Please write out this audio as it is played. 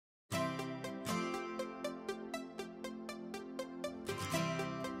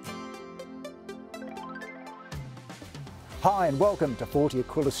Hi and welcome to 40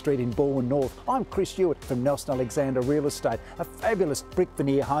 Aquila Street in Balwyn North. I'm Chris Ewart from Nelson Alexander Real Estate. A fabulous brick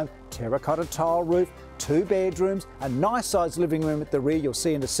veneer home, terracotta tile roof, 2 bedrooms, a nice sized living room at the rear you'll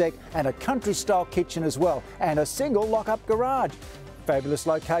see in a sec, and a country style kitchen as well, and a single lock up garage. Fabulous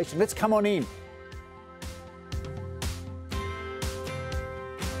location. Let's come on in.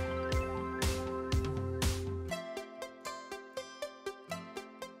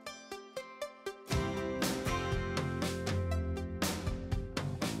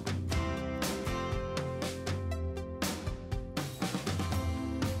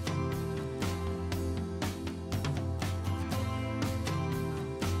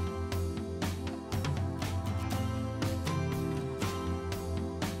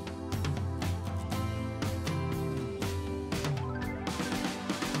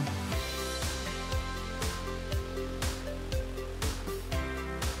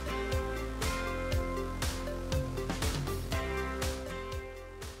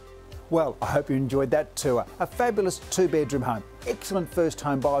 Well, I hope you enjoyed that tour. A fabulous 2-bedroom home. Excellent first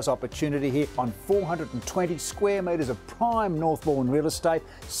home buyers opportunity here on 420 square metres of prime North Balwyn real estate,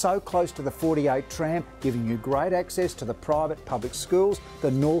 so close to the 48 tram, giving you great access to the private public schools,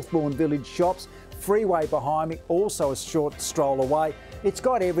 the North Balwyn Village shops, freeway behind me, also a short stroll away. It's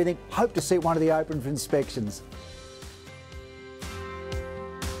got everything. Hope to see one of the open for inspections.